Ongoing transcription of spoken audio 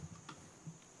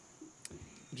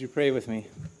Would you pray with me?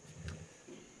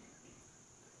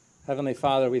 Heavenly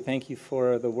Father, we thank you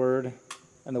for the Word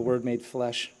and the Word made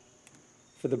flesh,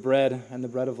 for the bread and the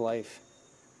bread of life.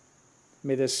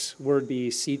 May this Word be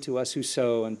seed to us who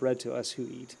sow and bread to us who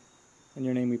eat. In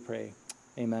your name we pray.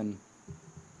 Amen.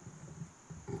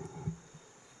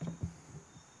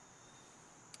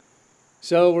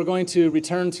 So we're going to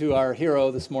return to our hero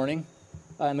this morning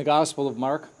in the Gospel of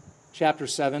Mark, chapter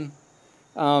 7.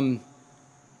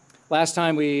 Last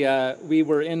time we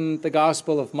were in the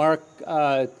Gospel of Mark,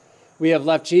 we have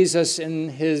left Jesus in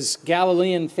his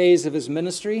Galilean phase of his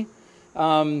ministry.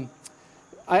 I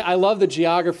love the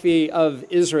geography of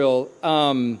Israel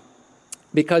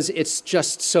because it's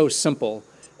just so simple.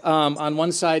 On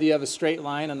one side you have a straight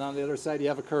line, and on the other side you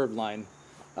have a curved line.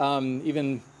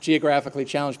 Even geographically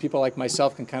challenged people like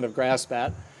myself can kind of grasp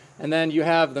that. And then you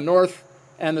have the north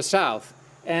and the south.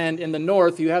 And in the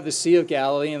north, you have the Sea of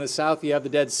Galilee. In the south, you have the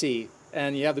Dead Sea.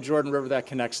 And you have the Jordan River that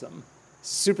connects them.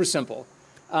 Super simple.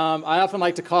 I often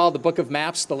like to call the book of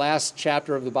maps the last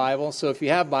chapter of the Bible. So if you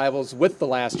have Bibles with the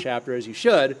last chapter, as you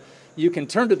should, you can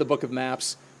turn to the book of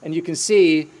maps, and you can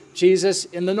see Jesus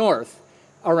in the north,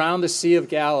 around the Sea of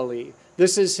Galilee.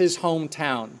 This is his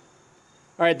hometown.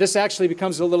 All right, this actually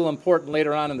becomes a little important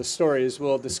later on in the story, as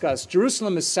we'll discuss.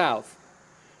 Jerusalem is south.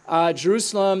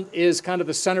 Jerusalem is kind of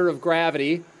the center of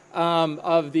gravity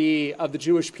of the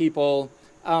Jewish people,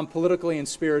 politically and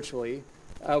spiritually,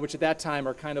 which at that time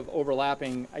are kind of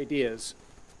overlapping ideas.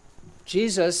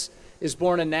 Jesus is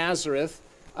born in Nazareth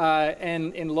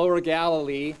and in Lower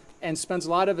Galilee, and spends a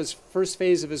lot of his first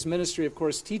phase of his ministry, of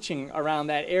course, teaching around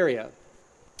that area.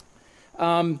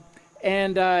 And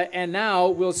now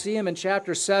we'll see him in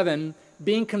chapter 7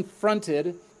 being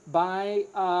confronted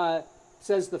by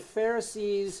says the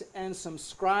Pharisees and some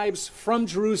scribes from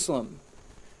Jerusalem.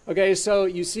 Okay, so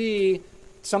you see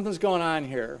something's going on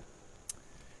here.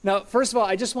 Now, first of all,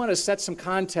 I just want to set some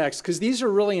context because these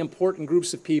are really important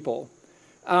groups of people.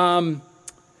 There's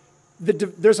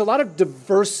a lot of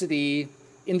diversity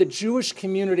in the Jewish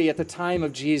community at the time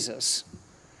of Jesus,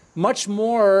 much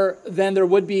more than there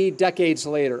would be decades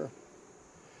later.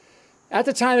 At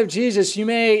the time of Jesus, you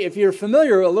may, if you're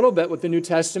familiar a little bit with the New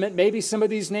Testament, maybe some of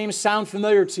these names sound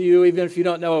familiar to you, even if you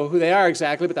don't know who they are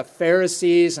exactly, but the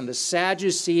Pharisees and the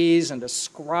Sadducees and the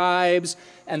scribes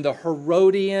and the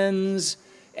Herodians,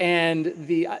 and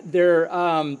there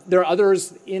are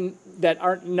others that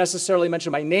aren't necessarily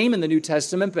mentioned by name in the New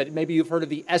Testament, but maybe you've heard of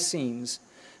the Essenes,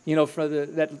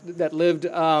 that lived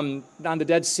on the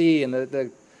Dead Sea and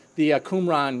the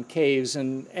Qumran caves,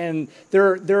 and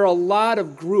there are a lot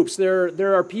of groups.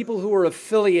 There are people who are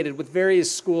affiliated with various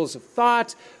schools of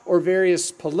thought or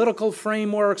various political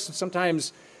frameworks, and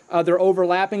sometimes they're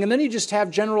overlapping. And then you just have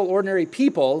general ordinary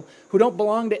people who don't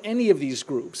belong to any of these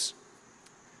groups.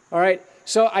 All right,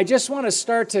 so I just want to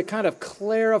start to kind of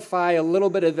clarify a little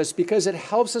bit of this because it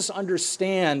helps us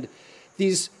understand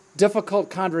these difficult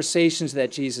conversations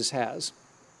that Jesus has.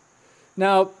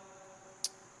 Now,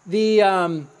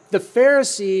 the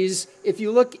Pharisees, if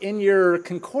you look in your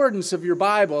concordance of your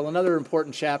Bible, another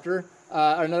important chapter,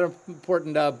 another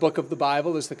important book of the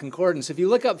Bible is the concordance. If you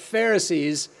look up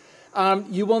Pharisees,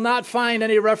 you will not find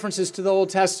any references to the Old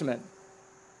Testament.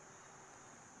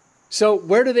 So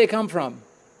where do they come from?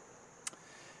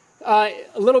 A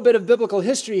little bit of biblical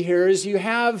history here is you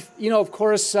have, of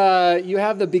course, you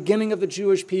have the beginning of the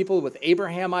Jewish people with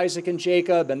Abraham, Isaac, and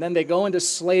Jacob, and then they go into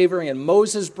slavery, and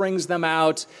Moses brings them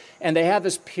out, and they have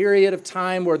this period of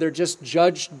time where they're just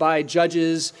judged by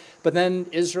judges, but then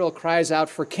Israel cries out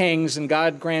for kings, and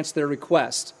God grants their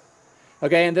request.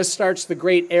 Okay, and this starts the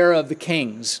great era of the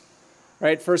kings,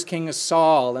 right? First king is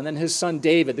Saul, and then his son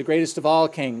David, the greatest of all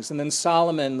kings, and then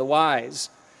Solomon, the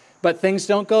wise. But things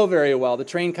don't go very well. The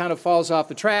train kind of falls off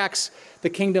the tracks.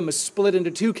 The kingdom is split into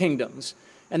two kingdoms.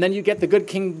 And then you get the good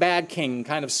king, bad king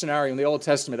kind of scenario in the Old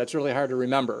Testament. That's really hard to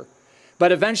remember.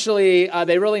 But eventually,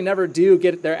 they really never do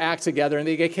get their act together, and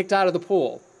they get kicked out of the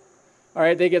pool. All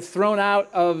right, they get thrown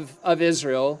out of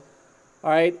Israel, all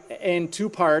right, in two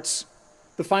parts.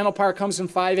 The final part comes in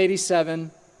 587.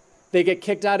 They get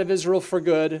kicked out of Israel for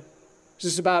good.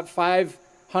 This is about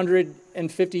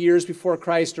 550 years before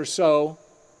Christ or so.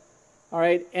 All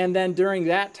right, and then during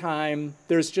that time,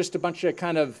 there's just a bunch of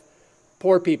kind of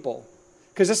poor people.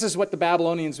 Because this is what the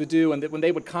Babylonians would do, and when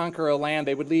they would conquer a land,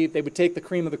 they would take the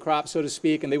cream of the crop, so to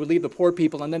speak, and they would leave the poor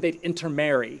people, and then they'd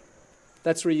intermarry.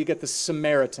 That's where you get the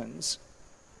Samaritans.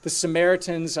 The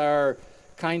Samaritans are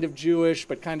kind of Jewish,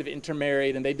 but kind of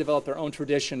intermarried, and they develop their own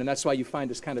tradition, and that's why you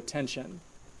find this kind of tension.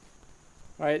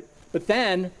 All right, but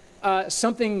then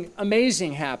something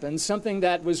amazing happens, something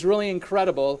that was really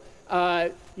incredible.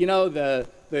 you know, the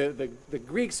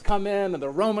Greeks come in and the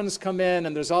Romans come in,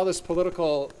 and there's all this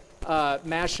political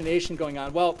machination going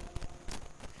on. Well,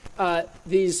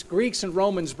 these Greeks and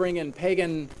Romans bring in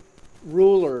pagan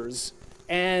rulers,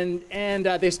 and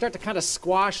they start to kind of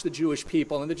squash the Jewish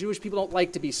people, and the Jewish people don't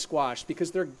like to be squashed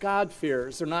because they're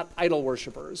God-fearers. They're not idol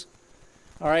worshipers.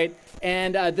 All right?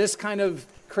 And this kind of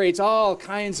creates all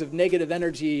kinds of negative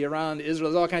energy around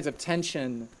Israel. There's all kinds of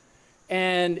tension.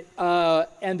 And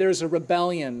there's a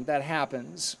rebellion that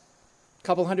happens a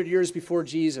couple hundred years before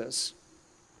Jesus.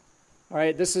 All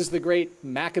right? This is the great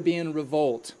Maccabean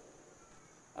revolt.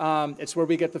 It's where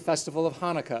we get the festival of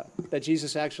Hanukkah that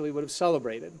Jesus actually would have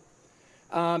celebrated.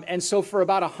 And so for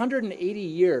about 180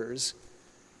 years,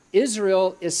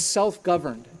 Israel is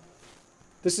self-governed.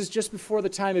 This is just before the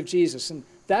time of Jesus. And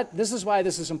this is why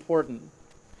this is important.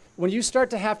 When you start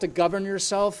to have to govern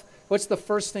yourself, what's the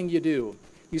first thing you do?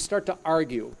 You start to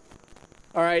argue.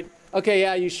 All right? Okay,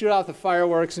 yeah, you shoot out the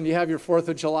fireworks and you have your 4th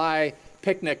of July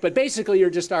picnic, but basically you're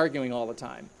just arguing all the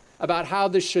time about how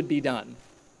this should be done.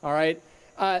 All right?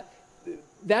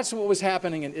 That's what was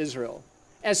happening in Israel.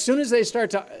 As soon as they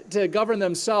start to govern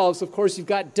themselves, of course, you've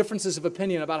got differences of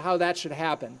opinion about how that should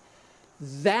happen.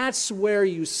 That's where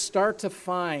you start to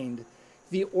find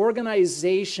the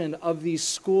organization of these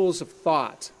schools of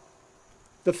thought.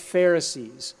 The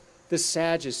Pharisees, the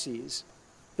Sadducees,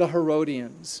 the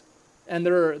Herodians, and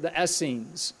the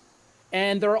Essenes.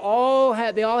 And they all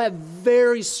have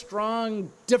very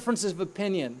strong differences of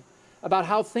opinion about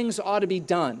how things ought to be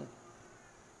done.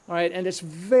 All right, and it's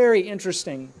very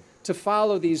interesting to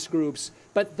follow these groups.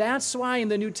 But that's why in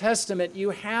the New Testament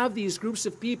you have these groups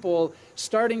of people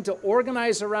starting to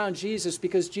organize around Jesus,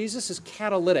 because Jesus is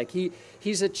catalytic.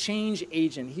 He's a change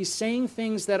agent. He's saying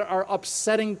things that are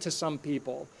upsetting to some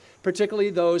people, particularly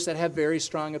those that have very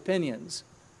strong opinions,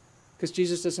 because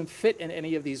Jesus doesn't fit in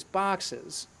any of these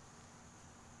boxes.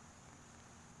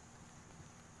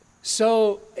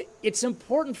 So it's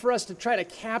important for us to try to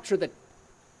capture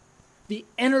the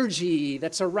energy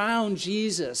that's around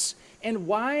Jesus and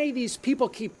why these people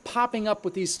keep popping up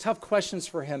with these tough questions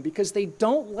for him, because they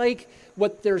don't like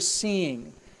what they're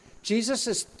seeing. Jesus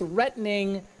is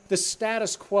threatening the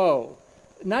status quo,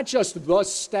 not just the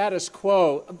status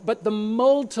quo, but the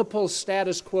multiple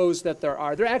status quos that there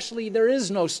are. There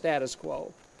is no status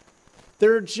quo.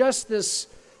 They're just this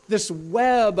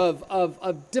web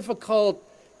of difficult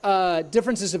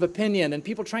differences of opinion and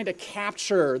people trying to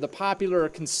capture the popular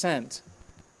consent.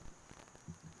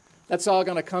 That's all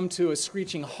going to come to a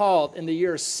screeching halt in the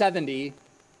year 70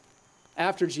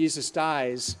 after Jesus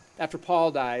dies, after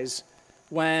Paul dies,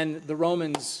 when the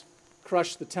Romans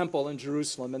crushed the temple in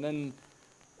Jerusalem. And then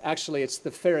actually it's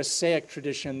the Pharisaic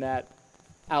tradition that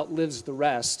outlives the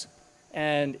rest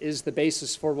and is the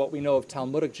basis for what we know of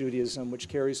Talmudic Judaism, which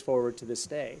carries forward to this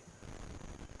day.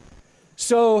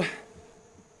 So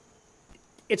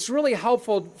it's really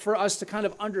helpful for us to kind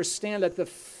of understand that the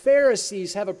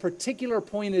Pharisees have a particular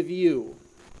point of view,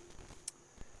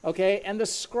 okay? And the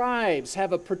scribes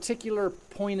have a particular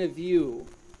point of view.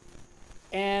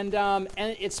 And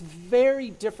it's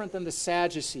very different than the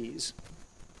Sadducees.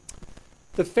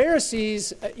 The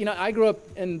Pharisees, you know, I grew up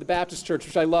in the Baptist church,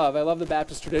 which I love. I love the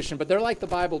Baptist tradition, but they're like the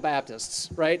Bible Baptists,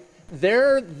 right?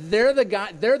 They're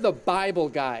the Bible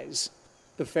guys,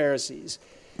 the Pharisees.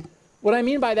 What I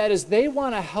mean by that is they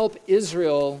want to help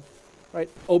Israel, right,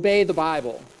 obey the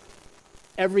Bible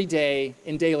every day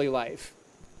in daily life.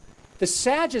 The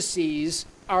Sadducees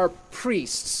are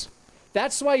priests.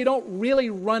 That's why you don't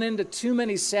really run into too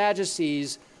many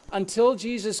Sadducees until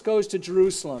Jesus goes to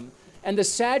Jerusalem. And the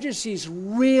Sadducees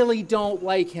really don't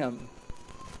like him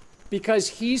because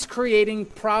he's creating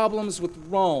problems with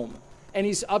Rome and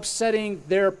he's upsetting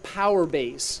their power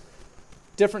base.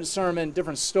 Different sermon,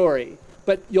 different story.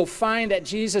 But you'll find that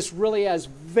Jesus really has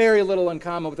very little in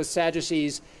common with the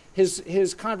Sadducees.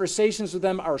 His conversations with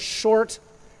them are short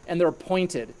and they're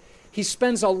pointed. He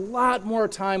spends a lot more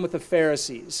time with the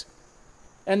Pharisees.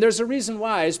 And there's a reason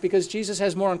why. It's because Jesus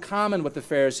has more in common with the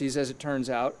Pharisees, as it turns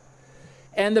out.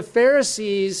 And the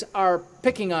Pharisees are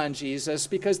picking on Jesus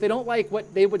because they don't like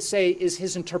what they would say is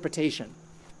his interpretation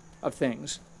of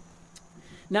things.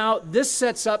 Now, this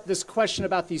sets up this question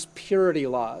about these purity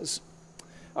laws.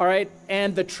 All right,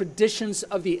 and the traditions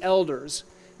of the elders.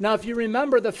 Now, if you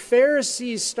remember, the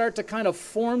Pharisees start to kind of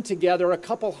form together a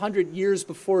couple hundred years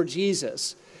before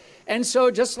Jesus. And so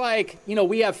just like, you know,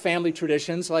 we have family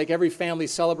traditions, like every family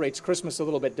celebrates Christmas a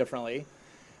little bit differently.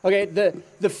 Okay,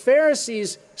 the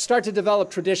Pharisees start to develop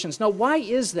traditions. Now, why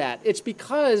is that? It's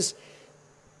because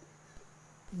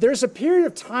there's a period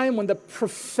of time when the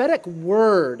prophetic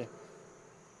word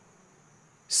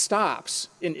stops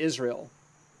in Israel.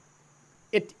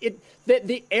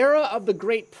 The era of the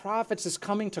great prophets is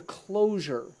coming to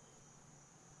closure.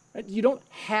 Right? You don't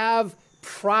have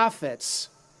prophets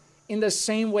in the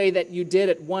same way that you did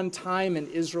at one time in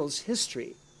Israel's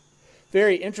history.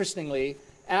 Very interestingly,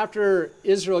 after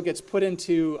Israel gets put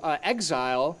into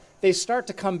exile, they start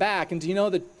to come back. And do you know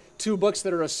the two books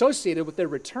that are associated with their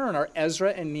return are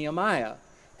Ezra and Nehemiah?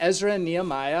 Ezra and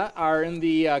Nehemiah are in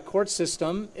the court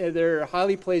system. They're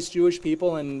highly placed Jewish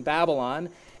people in Babylon,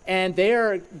 and they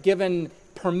are given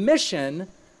permission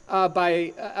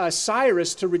by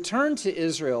Cyrus to return to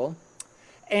Israel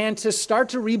and to start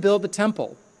to rebuild the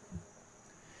temple.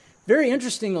 Very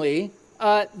interestingly,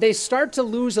 they start to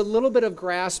lose a little bit of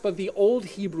grasp of the old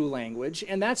Hebrew language,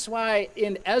 and that's why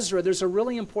in Ezra there's a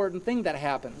really important thing that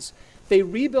happens. They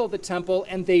rebuild the temple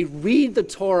and they read the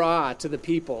Torah to the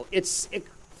people. It's a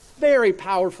very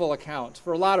powerful account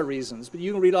for a lot of reasons, but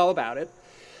you can read all about it.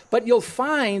 But you'll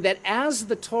find that as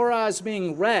the Torah is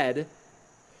being read,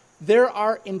 there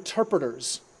are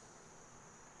interpreters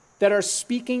that are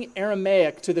speaking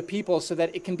Aramaic to the people so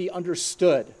that it can be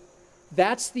understood.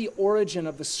 That's the origin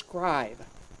of the scribe.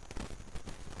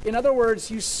 In other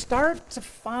words, you start to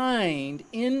find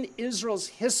in Israel's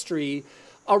history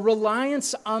a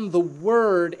reliance on the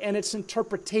word and its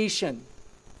interpretation.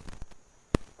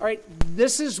 All right,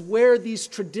 this is where these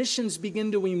traditions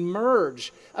begin to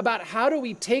emerge about how do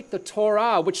we take the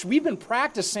Torah, which we've been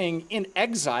practicing in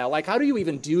exile, like how do you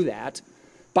even do that?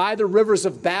 By the rivers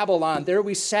of Babylon, there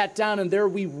we sat down and there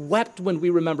we wept when we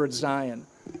remembered Zion,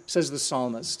 says the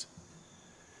psalmist.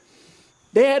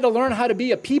 They had to learn how to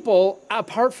be a people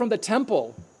apart from the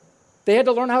temple. They had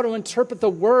to learn how to interpret the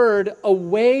word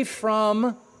away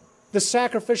from the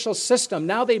sacrificial system.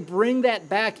 Now they bring that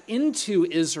back into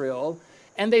Israel,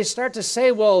 and they start to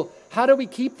say, well, how do we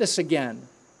keep this again?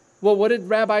 Well, what did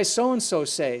Rabbi so-and-so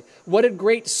say? What did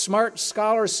great smart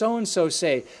scholar so-and-so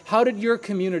say? How did your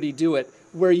community do it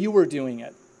where you were doing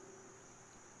it?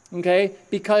 Okay?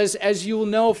 Because as you'll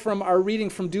know from our reading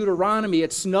from Deuteronomy,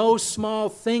 it's no small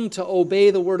thing to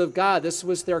obey the word of God. This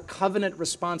was their covenant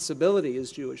responsibility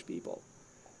as Jewish people.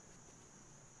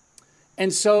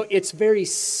 And so it's very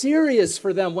serious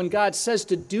for them when God says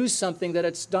to do something that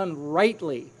it's done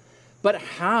rightly. But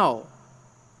how?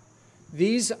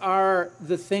 These are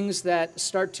the things that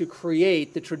start to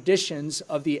create the traditions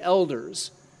of the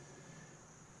elders.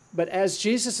 But as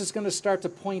Jesus is going to start to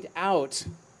point out,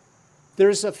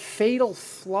 there's a fatal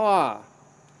flaw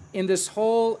in this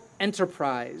whole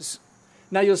enterprise.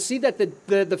 Now you'll see that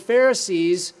the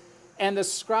Pharisees and the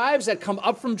scribes that come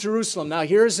up from Jerusalem, now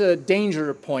here's a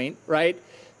danger point, right?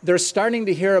 They're starting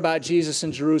to hear about Jesus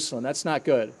in Jerusalem. That's not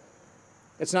good.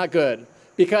 It's not good.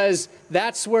 Because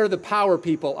that's where the power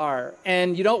people are.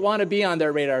 And you don't want to be on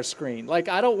their radar screen. Like,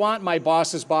 I don't want my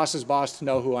boss's boss's boss to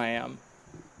know who I am.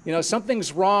 You know,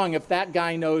 something's wrong if that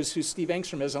guy knows who Steve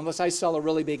Engstrom is, unless I sell a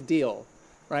really big deal,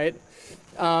 right?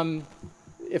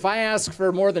 If I ask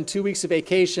for more than 2 weeks of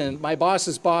vacation, my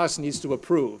boss's boss needs to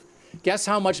approve. Guess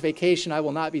how much vacation I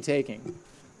will not be taking,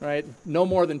 right? No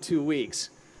more than 2 weeks.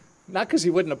 Not because he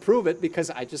wouldn't approve it, because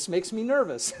it just makes me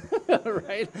nervous,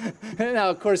 right? Now,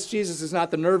 of course, Jesus is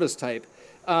not the nervous type.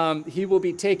 He will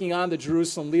be taking on the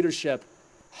Jerusalem leadership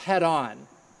head on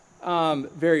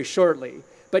very shortly.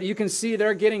 But you can see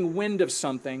they're getting wind of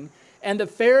something. And the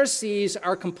Pharisees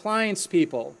are compliance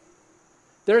people.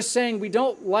 They're saying, we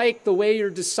don't like the way your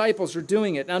disciples are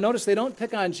doing it. Now, notice they don't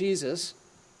pick on Jesus.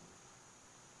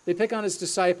 They pick on his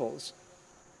disciples.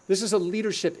 This is a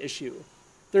leadership issue.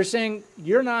 They're saying,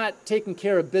 you're not taking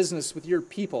care of business with your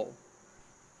people.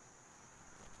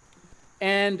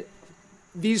 And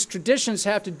these traditions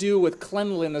have to do with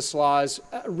cleanliness laws,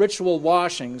 ritual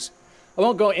washings. I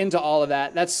won't go into all of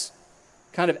that. That's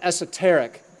kind of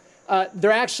esoteric.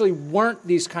 There actually weren't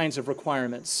these kinds of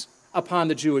requirements upon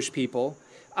the Jewish people.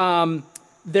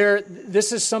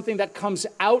 This is something that comes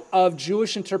out of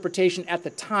Jewish interpretation at the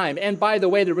time. And by the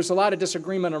way, there was a lot of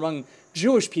disagreement among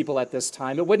Jewish people at this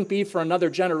time. It wouldn't be for another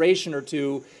generation or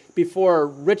two before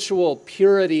ritual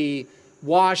purity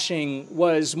washing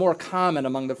was more common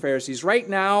among the Pharisees. Right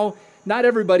now, not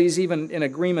everybody's even in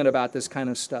agreement about this kind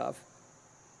of stuff.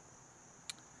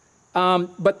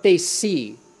 But they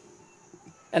see.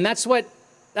 And that's what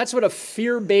a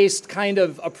fear-based kind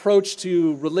of approach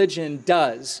to religion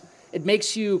does. It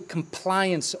makes you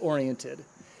compliance-oriented.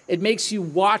 It makes you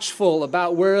watchful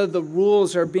about where the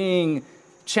rules are being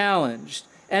challenged.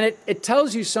 And it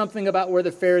tells you something about where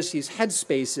the Pharisees'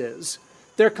 headspace is.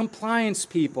 They're compliance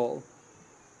people.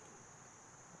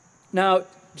 Now,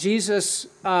 Jesus,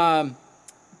 we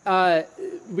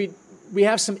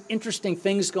have some interesting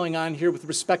things going on here with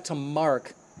respect to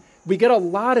Mark. we get a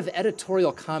lot of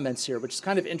editorial comments here, which is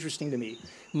kind of interesting to me.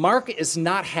 Mark is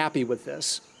not happy with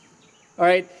this. All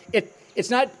right? It's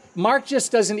not, Mark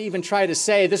just doesn't even try to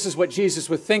say this is what Jesus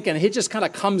was thinking. He just kind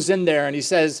of comes in there and he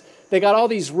says, they got all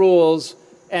these rules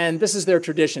and this is their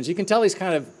traditions. You can tell he's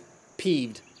kind of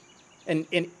peeved and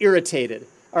irritated.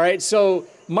 All right? So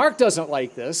Mark doesn't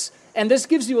like this. And this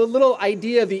gives you a little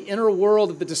idea of the inner world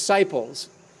of the disciples.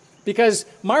 Because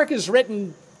Mark is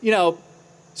written,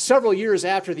 several years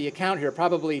after the account here,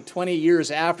 probably 20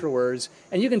 years afterwards.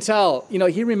 And you can tell,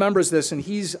 he remembers this and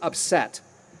he's upset.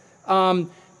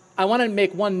 I want to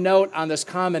make one note on this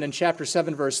comment in chapter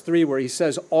 7, verse 3, where he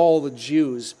says, all the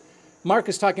Jews. Mark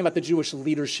is talking about the Jewish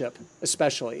leadership,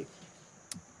 especially.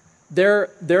 They're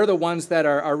the ones that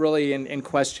are really in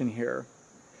question here.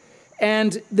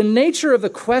 And the nature of the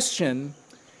question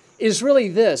is really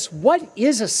this: what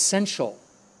is essential?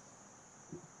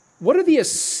 What are the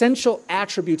essential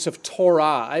attributes of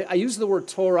Torah? I use the word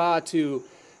Torah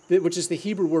which is the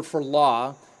Hebrew word for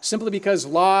law, simply because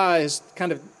law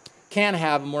can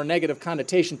have a more negative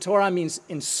connotation. Torah means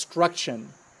instruction.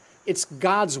 It's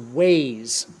God's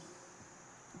ways.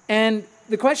 And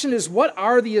the question is, what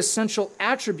are the essential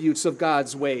attributes of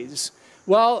God's ways?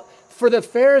 Well, for the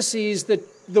Pharisees,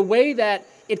 the way that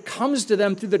it comes to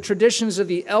them through the traditions of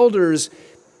the elders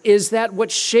is that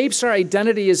what shapes our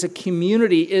identity as a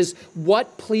community is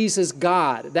what pleases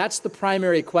God. That's the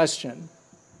primary question.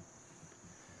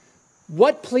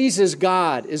 What pleases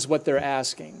God is what they're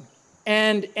asking.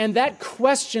 And that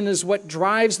question is what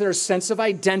drives their sense of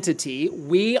identity.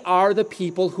 We are the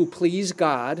people who please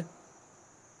God.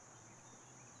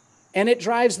 And it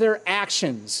drives their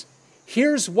actions.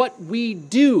 Here's what we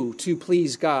do to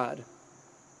please God.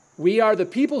 We are the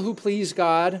people who please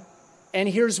God, and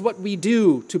here's what we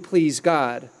do to please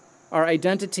God, our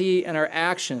identity and our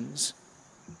actions.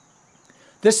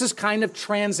 This is kind of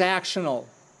transactional.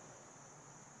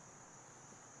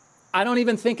 I don't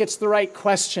even think it's the right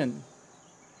question.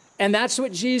 And that's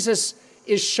what Jesus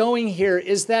is showing here,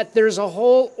 is that there's a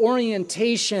whole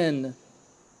orientation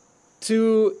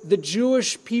to the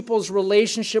Jewish people's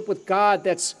relationship with God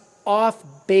that's off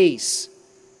base.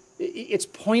 It's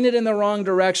pointed in the wrong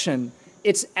direction.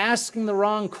 It's asking the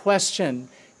wrong question.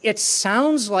 It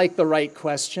sounds like the right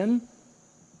question.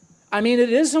 I mean, it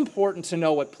is important to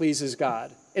know what pleases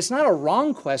God. It's not a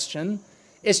wrong question.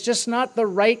 It's just not the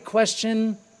right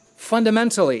question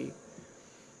fundamentally.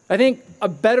 I think a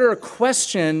better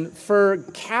question for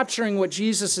capturing what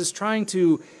Jesus is trying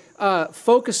to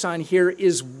focus on here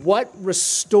is what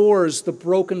restores the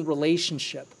broken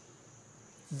relationship.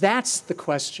 That's the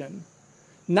question.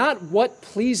 Not what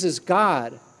pleases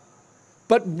God,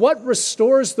 but what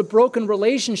restores the broken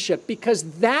relationship, because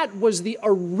that was the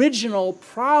original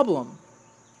problem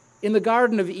in the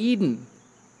Garden of Eden.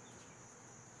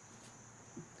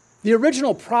 The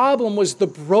original problem was the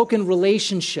broken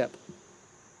relationship.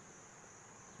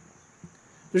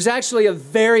 There's actually a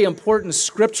very important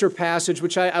scripture passage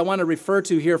which I want to refer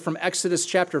to here from Exodus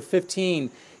chapter 15.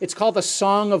 It's called the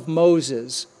Song of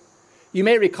Moses. You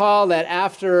may recall that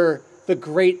after the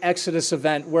great Exodus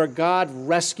event where God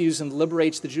rescues and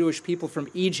liberates the Jewish people from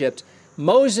Egypt,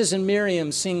 Moses and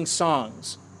Miriam sing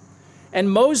songs. And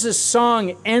Moses'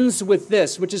 song ends with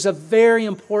this, which is a very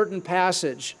important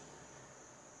passage.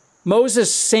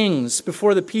 Moses sings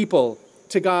before the people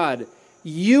to God,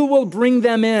 "You will bring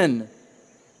them in.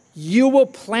 You will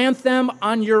plant them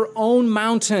on your own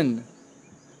mountain,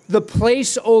 the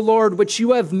place, O Lord, which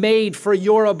you have made for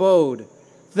your abode,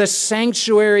 the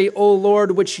sanctuary, O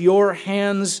Lord, which your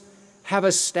hands have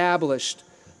established.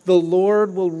 The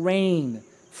Lord will reign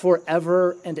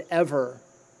forever and ever."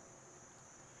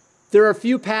 There are a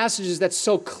few passages that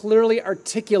so clearly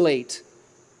articulate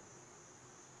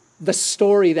the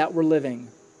story that we're living.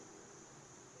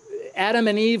 Adam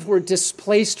and Eve were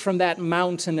displaced from that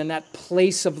mountain and that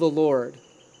place of the Lord.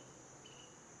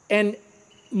 And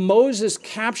Moses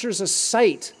captures a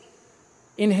sight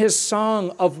in his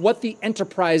song of what the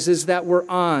enterprise is that we're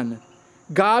on.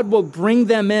 God will bring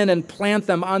them in and plant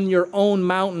them on your own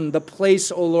mountain, the place,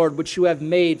 O Lord, which you have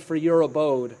made for your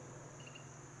abode.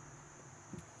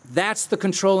 That's the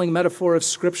controlling metaphor of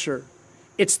Scripture.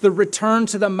 It's the return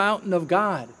to the mountain of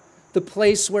God, the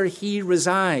place where he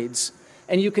resides.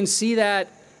 And you can see that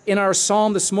in our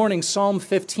psalm this morning, Psalm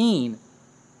 15.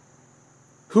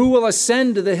 Who will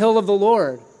ascend to the hill of the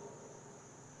Lord?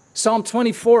 Psalm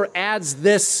 24 adds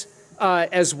this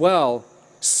as well.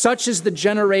 Such is the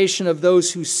generation of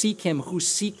those who seek him, who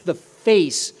seek the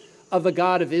face of the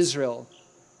God of Israel.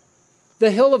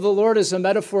 The hill of the Lord is a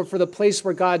metaphor for the place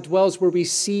where God dwells, where we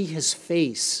see his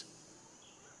face.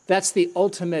 That's the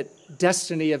ultimate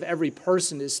destiny of every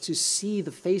person, is to see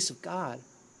the face of God.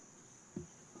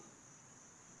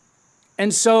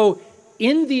 And so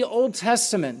in the Old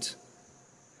Testament,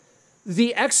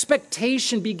 the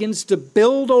expectation begins to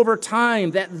build over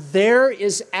time that there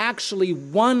is actually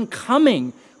one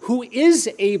coming who is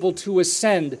able to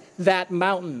ascend that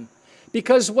mountain.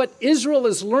 Because what Israel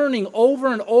is learning over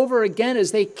and over again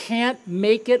is they can't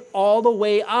make it all the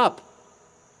way up.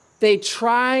 They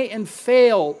try and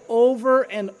fail over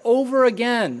and over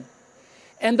again.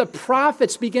 And the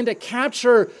prophets begin to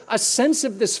capture a sense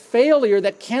of this failure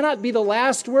that cannot be the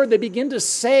last word. They begin to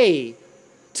say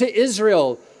to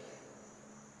Israel,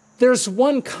 there's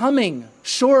one coming,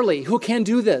 surely, who can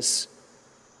do this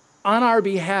on our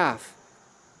behalf.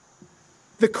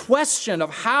 The question of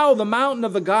how the mountain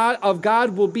of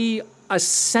God will be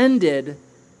ascended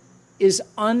is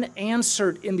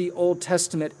unanswered in the Old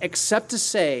Testament, except to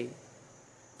say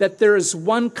that there is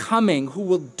one coming who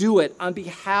will do it on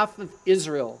behalf of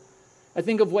Israel. I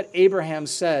think of what Abraham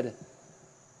said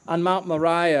on Mount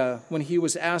Moriah when he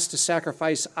was asked to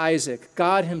sacrifice Isaac.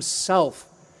 God himself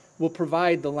will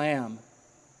provide the lamb,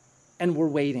 and we're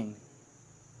waiting.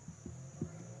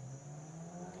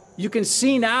 You can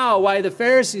see now why the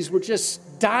Pharisees were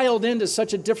just dialed into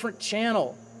such a different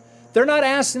channel. They're not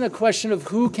asking the question of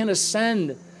who can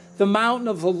ascend the mountain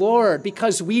of the Lord,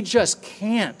 because we just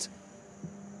can't.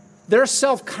 They're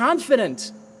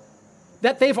self-confident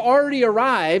that they've already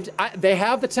arrived. They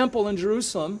have the temple in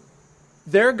Jerusalem.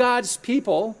 They're God's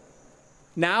people.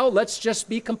 Now let's just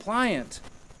be compliant.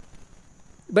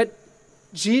 But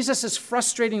Jesus is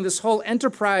frustrating this whole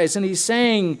enterprise, and he's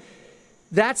saying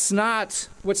that's not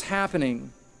what's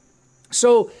happening.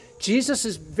 So Jesus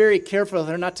is very careful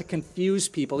there not to confuse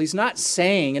people. He's not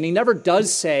saying, and he never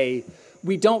does say,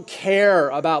 we don't care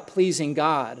about pleasing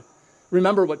God.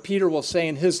 Remember what Peter will say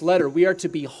in his letter, we are to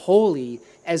be holy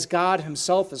as God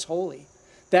himself is holy.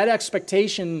 That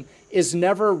expectation is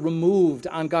never removed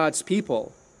on God's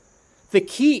people. The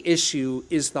key issue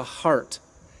is the heart.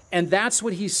 And that's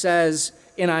what he says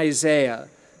in Isaiah.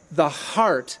 The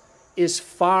heart is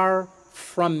far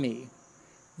from me.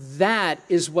 That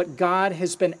is what God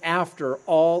has been after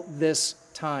all this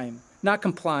time. Not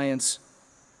compliance,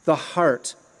 the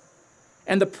heart.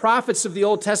 And the prophets of the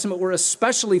Old Testament were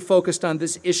especially focused on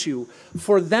this issue.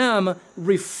 For them,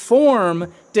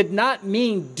 reform did not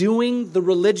mean doing the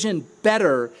religion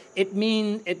better. It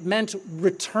meant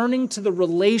returning to the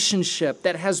relationship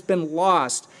that has been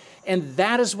lost. And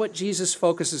that is what Jesus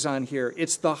focuses on here.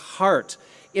 It's the heart.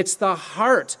 It's the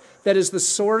heart that is the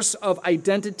source of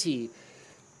identity.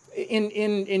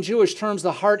 In Jewish terms,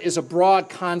 the heart is a broad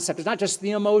concept. It's not just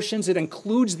the emotions, it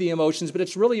includes the emotions, but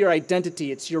it's really your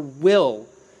identity. It's your will.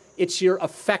 It's your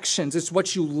affections. It's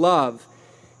what you love.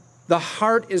 The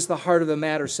heart is the heart of the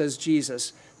matter, says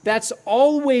Jesus. That's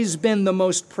always been the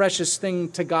most precious thing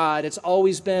to God. It's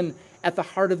always been at the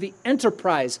heart of the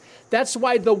enterprise. That's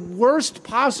why the worst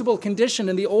possible condition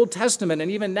in the Old Testament,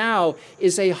 and even now,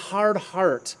 is a hard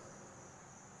heart.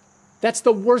 That's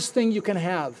the worst thing you can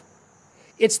have.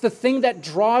 It's the thing that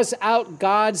draws out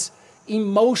God's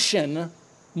emotion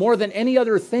more than any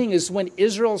other thing, is when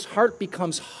Israel's heart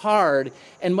becomes hard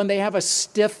and when they have a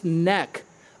stiff neck,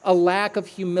 a lack of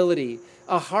humility.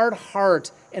 A hard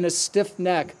heart and a stiff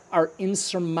neck are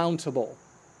insurmountable.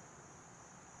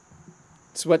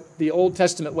 It's what the Old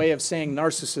Testament way of saying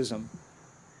narcissism.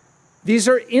 These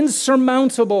are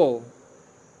insurmountable.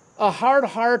 A hard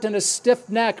heart and a stiff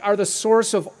neck are the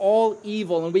source of all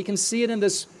evil, and we can see it in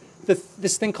this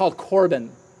thing called Korban,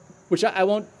 which I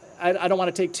don't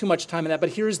want to take too much time on that, but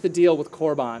here's the deal with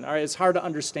Korban. All right, it's hard to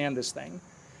understand this thing.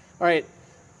 All right,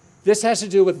 this has to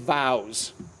do with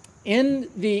vows. In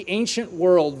the ancient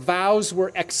world, vows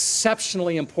were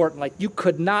exceptionally important. Like, you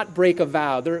could not break a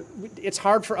vow. It's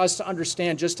hard for us to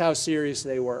understand just how serious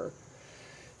they were.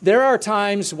 There are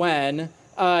times when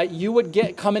you would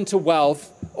come into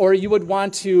wealth, or you would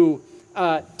want to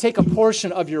take a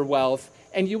portion of your wealth,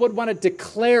 and you would want to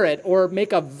declare it or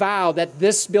make a vow that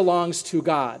this belongs to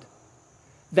God.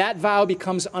 That vow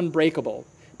becomes unbreakable.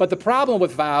 But the problem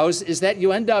with vows is that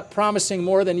you end up promising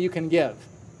more than you can give.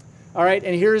 All right,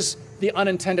 and here's the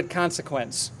unintended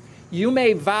consequence. You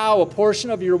may vow a portion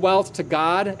of your wealth to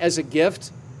God as a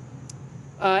gift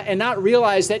and not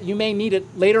realize that you may need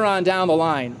it later on down the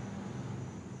line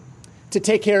to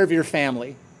take care of your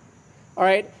family. All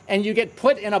right, and you get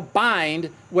put in a bind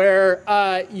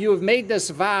where you have made this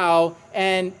vow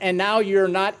and now you're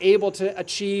not able to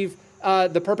achieve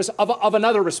the purpose of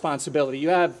another responsibility. You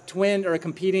have twin or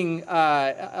competing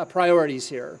priorities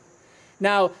here.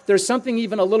 Now, there's something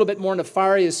even a little bit more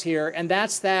nefarious here, and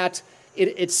that's that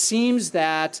it seems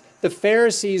that the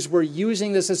Pharisees were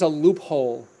using this as a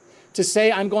loophole to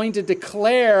say, I'm going to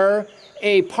declare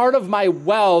a part of my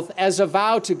wealth as a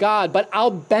vow to God, but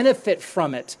I'll benefit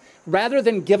from it. Rather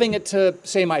than giving it to,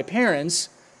 say, my parents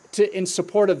in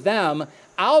support of them,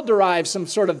 I'll derive some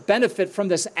sort of benefit from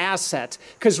this asset,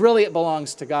 because really it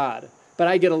belongs to God, but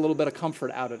I get a little bit of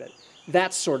comfort out of it.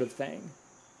 That sort of thing.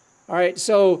 All right,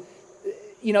 so,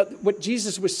 what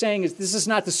Jesus was saying is this is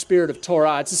not the spirit of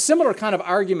Torah. It's a similar kind of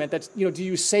argument that, do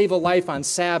you save a life on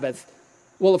Sabbath?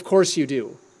 Well, of course you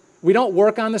do. We don't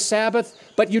work on the Sabbath,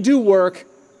 but you do work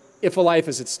if a life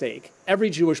is at stake. Every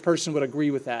Jewish person would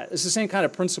agree with that. It's the same kind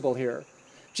of principle here.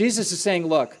 Jesus is saying,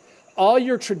 look, all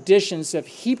your traditions have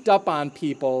heaped up on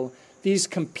people these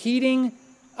competing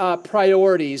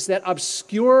priorities that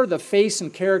obscure the face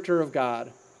and character of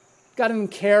God. God doesn't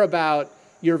care about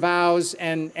your vows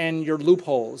and your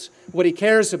loopholes. What he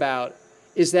cares about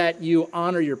is that you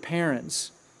honor your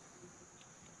parents.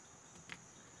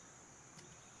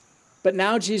 But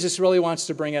now Jesus really wants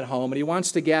to bring it home, and he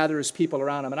wants to gather his people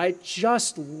around him. And I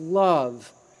just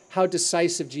love how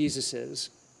decisive Jesus is.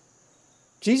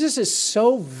 Jesus is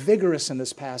so vigorous in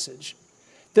this passage.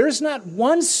 There's not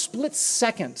one split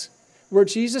second where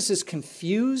Jesus is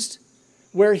confused,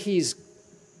 where he's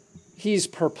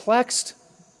perplexed,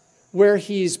 where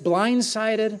he's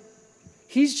blindsided.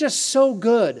 He's just so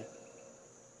good.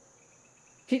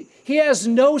 He has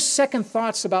no second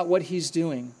thoughts about what he's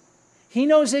doing. He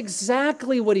knows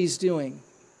exactly what he's doing.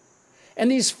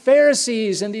 And these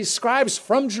Pharisees and these scribes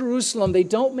from Jerusalem, they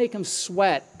don't make him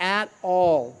sweat at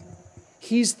all.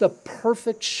 He's the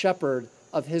perfect shepherd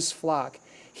of his flock.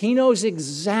 He knows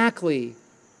exactly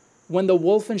when the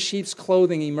wolf in sheep's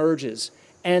clothing emerges,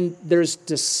 and there's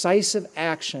decisive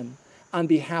action on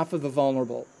behalf of the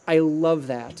vulnerable. I love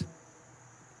that.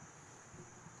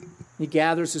 He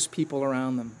gathers his people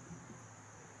around them.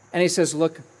 And he says,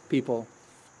 look, people,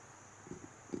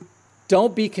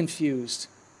 don't be confused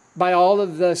by all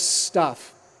of this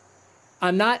stuff.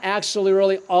 I'm not actually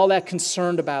really all that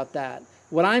concerned about that.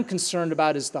 What I'm concerned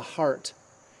about is the heart.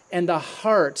 And the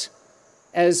heart,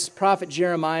 as prophet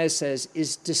Jeremiah says,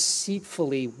 is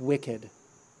deceitfully wicked.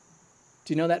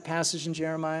 Do you know that passage in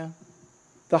Jeremiah?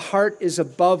 The heart is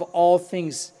above all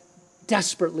things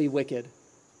desperately wicked.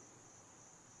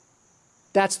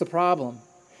 That's the problem.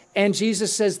 And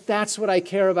Jesus says, that's what I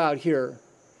care about here.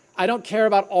 I don't care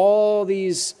about all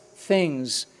these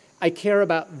things. I care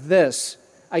about this.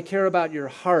 I care about your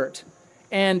heart.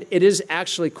 And it is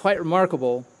actually quite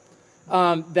remarkable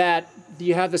that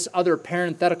you have this other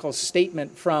parenthetical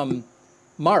statement from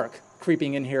Mark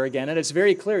creeping in here again. And it's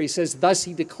very clear. He says, thus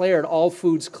he declared all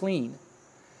foods clean.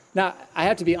 Now, I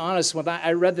have to be honest, when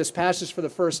I read this passage for the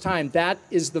first time, that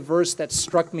is the verse that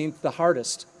struck me the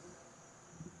hardest.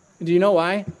 Do you know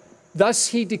why? Thus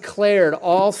he declared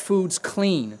all foods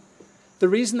clean. The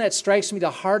reason that strikes me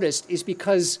the hardest is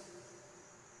because,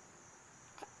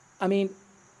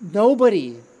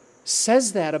 nobody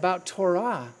says that about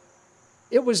Torah.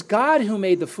 It was God who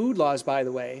made the food laws, by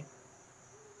the way.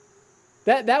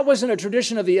 That wasn't a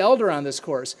tradition of the elder on this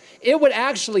course. It would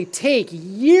actually take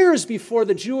years before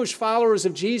the Jewish followers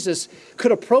of Jesus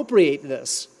could appropriate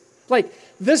this. Like,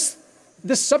 this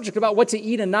subject about what to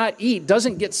eat and not eat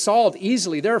doesn't get solved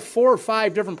easily. There are 4 or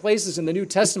 5 different places in the New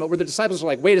Testament where the disciples are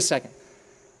like, wait a second.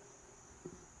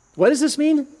 What does this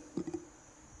mean?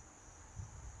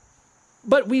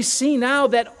 But we see now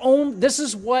that this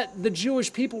is what the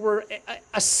Jewish people were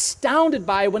astounded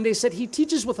by when they said he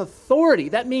teaches with authority.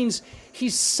 That means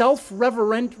he's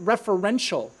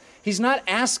self-referential. He's not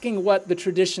asking what the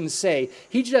traditions say.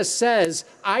 He just says,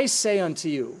 I say unto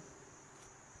you.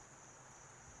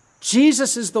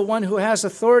 Jesus is the one who has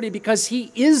authority because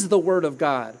he is the Word of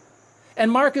God.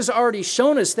 And Mark has already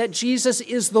shown us that Jesus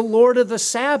is the Lord of the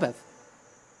Sabbath.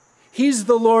 He's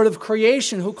the Lord of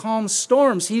creation who calms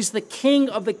storms. He's the King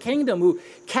of the kingdom who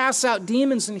casts out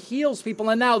demons and heals people.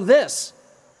 And now this.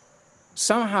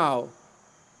 Somehow,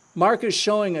 Mark is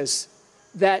showing us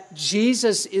that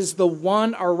Jesus is the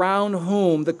one around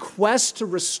whom the quest to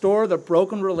restore the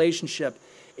broken relationship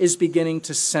is beginning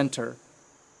to center.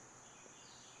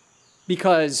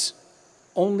 Because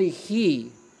only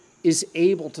he is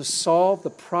able to solve the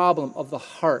problem of the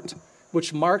heart,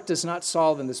 which Mark does not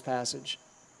solve in this passage.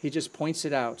 He just points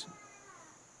it out.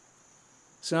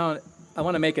 So now I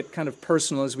want to make it kind of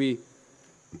personal as we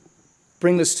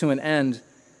bring this to an end.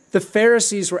 The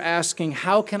Pharisees were asking,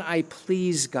 how can I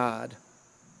please God?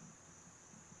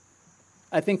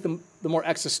 I think the more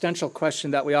existential question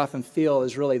that we often feel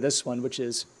is really this one, which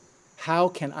is, how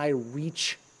can I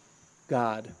reach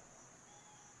God?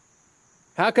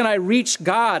 How can I reach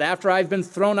God after I've been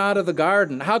thrown out of the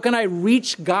garden? How can I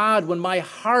reach God when my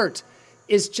heart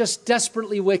is just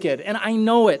desperately wicked and I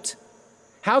know it?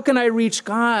 How can I reach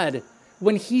God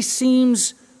when he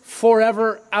seems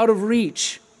forever out of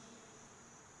reach?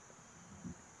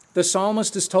 The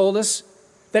psalmist has told us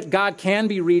that God can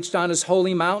be reached on his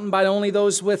holy mountain by only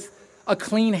those with a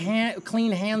clean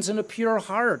hands and a pure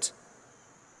heart.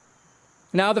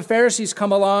 Now the Pharisees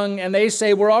come along and they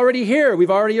say, we're already here. We've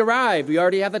already arrived. We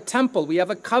already have a temple. We have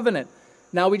a covenant.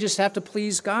 Now we just have to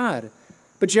please God.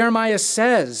 But Jeremiah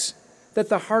says that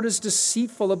the heart is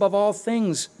deceitful above all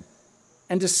things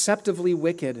and deceptively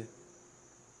wicked.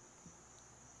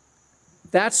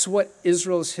 That's what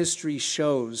Israel's history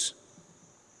shows.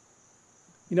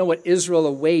 You know, what Israel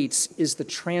awaits is the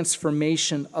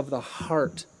transformation of the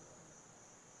heart.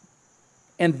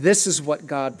 And this is what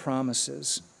God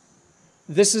promises.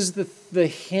 This is the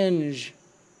hinge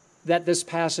that this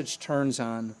passage turns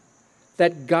on,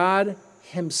 that God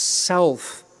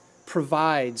himself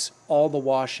provides all the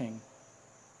washing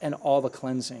and all the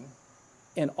cleansing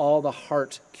and all the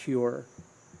heart cure.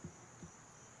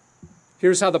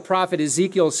 Here's how the prophet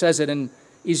Ezekiel says it in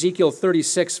Ezekiel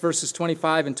 36, verses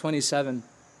 25 and 27.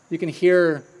 You can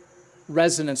hear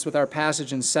resonance with our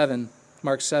passage in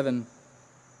Mark 7.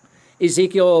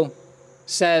 Ezekiel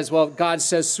says, well, God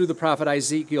says through the prophet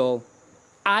Ezekiel,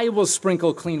 I will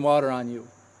sprinkle clean water on you,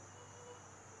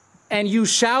 and you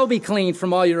shall be clean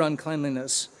from all your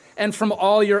uncleanliness, and from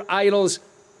all your idols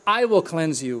I will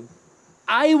cleanse you.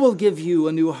 I will give you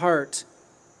a new heart,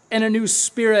 and a new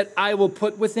spirit I will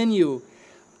put within you.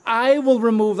 I will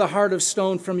remove the heart of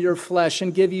stone from your flesh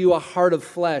and give you a heart of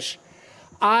flesh.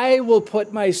 I will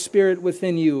put my spirit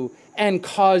within you and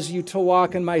cause you to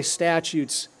walk in my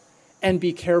statutes and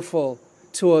be careful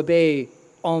to obey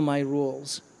all my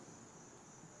rules.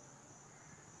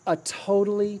 A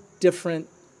totally different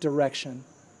direction.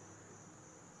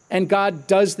 And God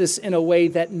does this in a way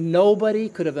that nobody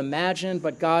could have imagined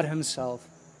but God himself.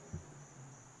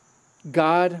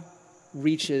 God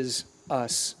reaches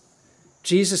us.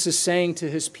 Jesus is saying to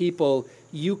his people,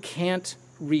 you can't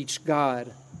reach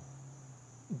God,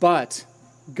 but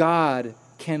God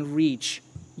can reach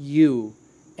you.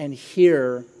 And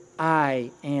here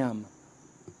I am.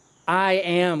 I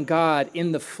am God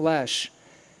in the flesh.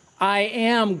 I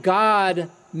am God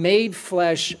made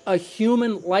flesh, a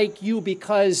human like you,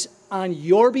 because on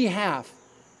your behalf,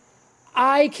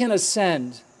 I can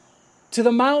ascend to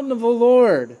the mountain of the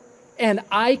Lord, and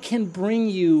I can bring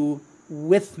you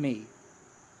with me.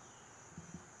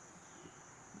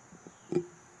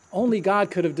 Only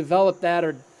God could have developed that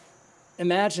or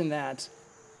imagined that.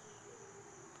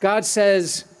 God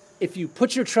says, if you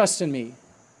put your trust in me,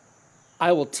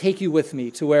 I will take you with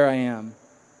me to where I am.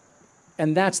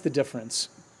 And that's the difference.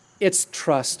 It's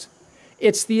trust.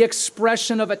 It's the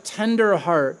expression of a tender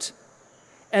heart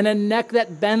and a neck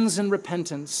that bends in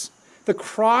repentance. The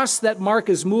cross that Mark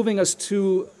is moving us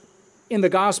to in the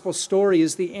gospel story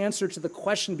is the answer to the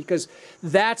question, because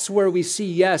that's where we see,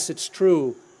 yes, it's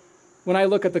true. When I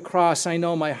look at the cross, I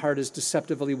know my heart is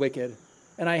deceptively wicked,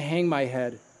 and I hang my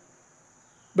head.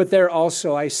 But there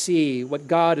also I see what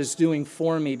God is doing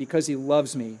for me because he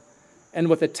loves me. And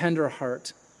with a tender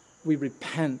heart, we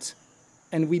repent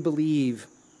and we believe.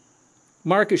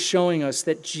 Mark is showing us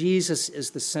that Jesus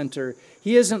is the center.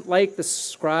 He isn't like the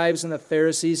scribes and the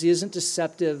Pharisees. He isn't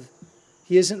deceptive.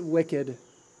 He isn't wicked.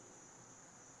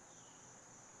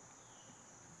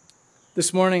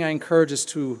 This morning, I encourage us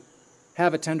to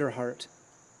have a tender heart.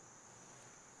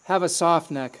 Have a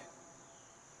soft neck.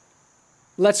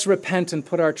 Let's repent and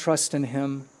put our trust in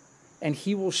him, and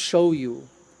he will show you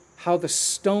how the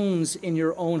stones in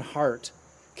your own heart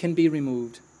can be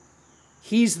removed.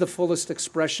 He's the fullest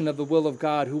expression of the will of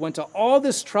God, who went to all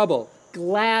this trouble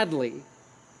gladly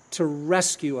to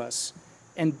rescue us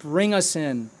and bring us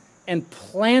in and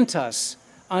plant us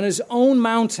on his own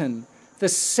mountain, the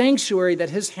sanctuary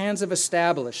that his hands have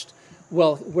established,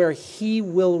 well, where he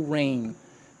will reign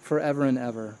forever and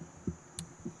ever.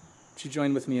 Would you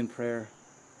join with me in prayer?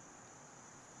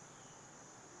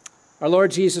 Our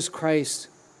Lord Jesus Christ,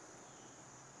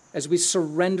 as we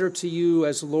surrender to you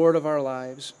as Lord of our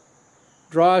lives,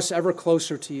 draw us ever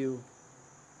closer to you.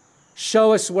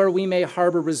 Show us where we may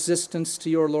harbor resistance to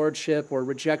your lordship or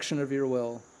rejection of your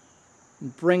will.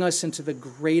 And bring us into the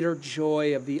greater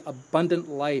joy of the abundant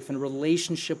life and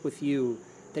relationship with you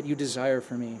that you desire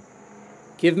for me.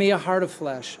 Give me a heart of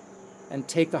flesh and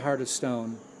take the heart of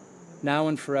stone, now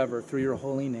and forever, through your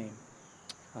holy name.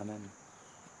 Amen.